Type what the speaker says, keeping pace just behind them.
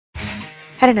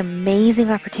Had an amazing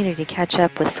opportunity to catch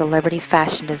up with celebrity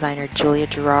fashion designer Julia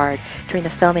Gerard during the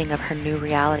filming of her new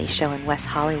reality show in West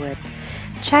Hollywood.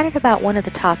 Chatted about one of the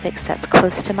topics that's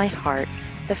close to my heart,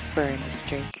 the fur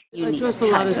industry. I dress a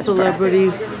lot of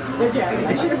celebrities. How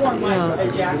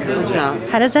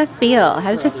does that feel?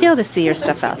 How does it feel to see your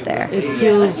stuff out there? It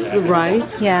feels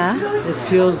right. Yeah. It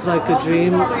feels like a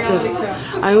dream.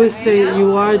 I always say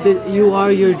you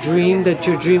are your dream. That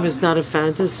your dream is not a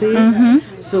fantasy.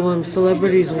 Mm-hmm. So when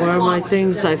celebrities wear my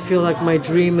things, I feel like my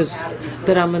dream is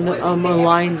that I'm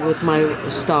aligned with my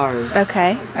stars.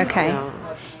 Okay. Okay. Yeah.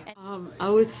 I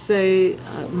would say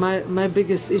my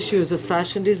biggest issue as a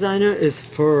fashion designer is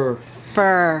fur.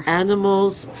 Fur.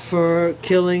 Animals, fur,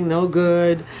 killing, no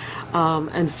good.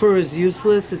 And fur is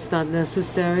useless, it's not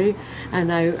necessary.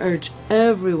 And I urge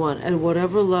everyone at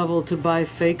whatever level to buy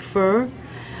fake fur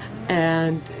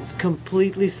and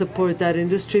completely support that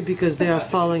industry because they are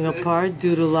falling apart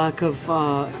due to lack of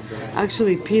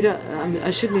actually PETA. I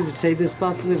shouldn't even say this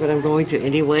possibly, but I'm going to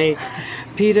anyway.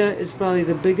 PETA is probably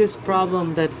the biggest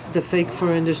problem that the fake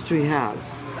fur industry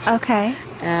has. Okay.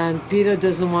 And PETA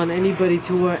doesn't want anybody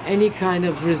to wear any kind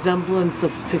of resemblance to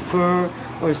fur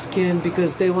or skin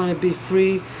because they want to be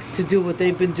free to do what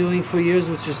they've been doing for years,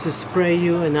 which is to spray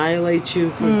you, annihilate you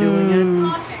for doing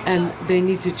it. And they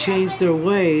need to change their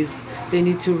ways. They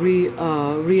need to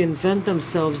reinvent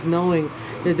themselves, knowing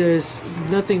that there's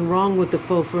nothing wrong with the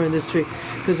faux fur industry.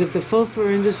 Because if the faux fur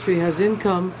industry has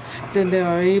income, then they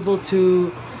are able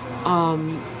to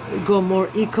go more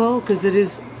eco, because it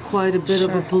is quite a bit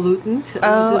of a pollutant.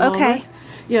 Oh, okay.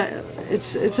 Yeah,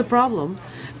 it's a problem.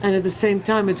 And at the same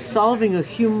time, it's solving a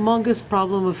humongous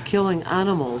problem of killing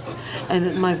animals.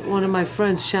 And one of my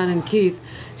friends, Shannon Keith,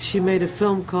 she made a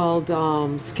film called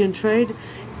Skin Trade.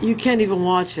 You can't even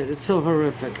watch it. It's so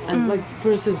horrific. And like,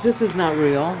 for instance, this is not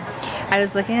real. I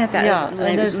was looking at that. Yeah,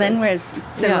 Lynn wears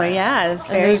similar. Yeah, it's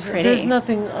very pretty.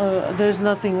 There's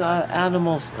nothing.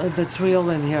 Animals that's real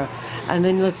in here. And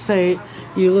then let's say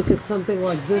you look at something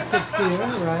like this up here,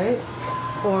 right?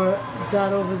 Or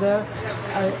that over there.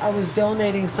 I was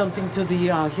donating something to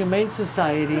the Humane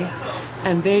Society,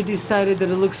 and they decided that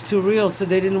it looks too real, so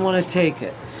they didn't want to take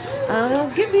it.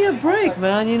 Give me a break,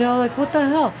 man. You know, like, what the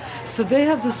hell? So they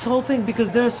have this whole thing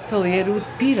because they're affiliated with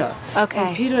PETA. Okay.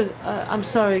 And PETA, I'm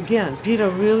sorry again, PETA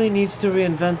really needs to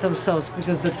reinvent themselves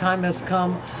because the time has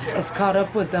come, it's caught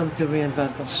up with them to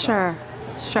reinvent themselves.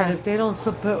 Sure. And if they don't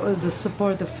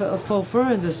support the faux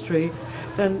fur industry,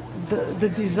 then the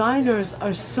designers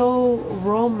are so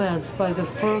romanced by the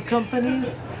fur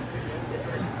companies.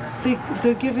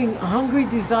 They're giving hungry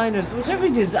designers, which every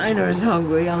designer is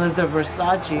hungry unless they're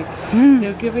Versace,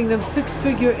 they're giving them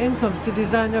six-figure incomes to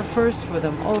design their furs for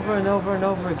them over and over and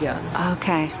over again.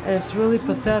 Okay. And it's really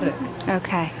pathetic.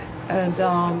 Okay. And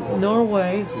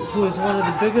Norway, who is one of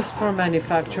the biggest fur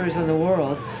manufacturers in the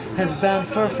world, has banned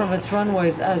fur from its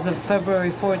runways as of February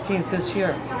 14th this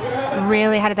year.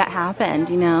 Really? How did that happen?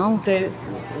 Do you know? They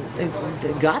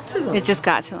got to them. It just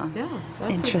got to them. Yeah.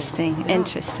 Interesting. Yeah.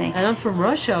 Interesting. And I'm from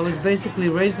Russia. I was basically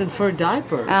raised in fur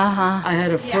diapers. I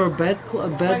had a fur bed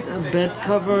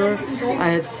cover.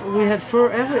 We had fur.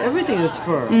 Everything was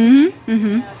fur.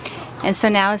 And so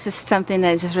now it's just something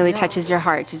that just really touches your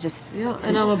heart to just... Yeah,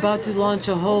 and I'm about to launch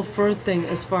a whole fur thing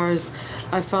as far as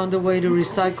I found a way to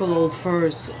recycle old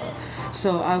furs.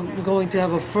 So I'm going to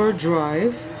have a fur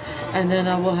drive, and then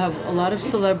I will have a lot of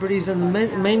celebrities and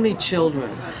mainly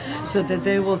children, so that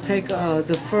they will take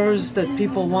the furs that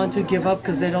people want to give up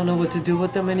because they don't know what to do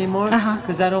with them anymore,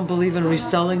 because I don't believe in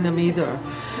reselling them either.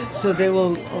 So they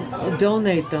will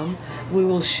donate them. We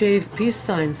will shave peace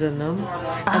signs in them,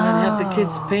 and then have the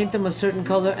kids paint them a certain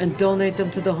color and donate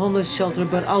them to the homeless shelter,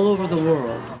 but all over the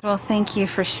world. Well, thank you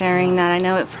for sharing that. I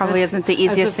know it probably isn't the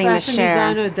easiest thing to share. As a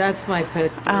fashion designer, that's my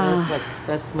pet.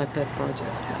 That's my pet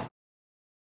project.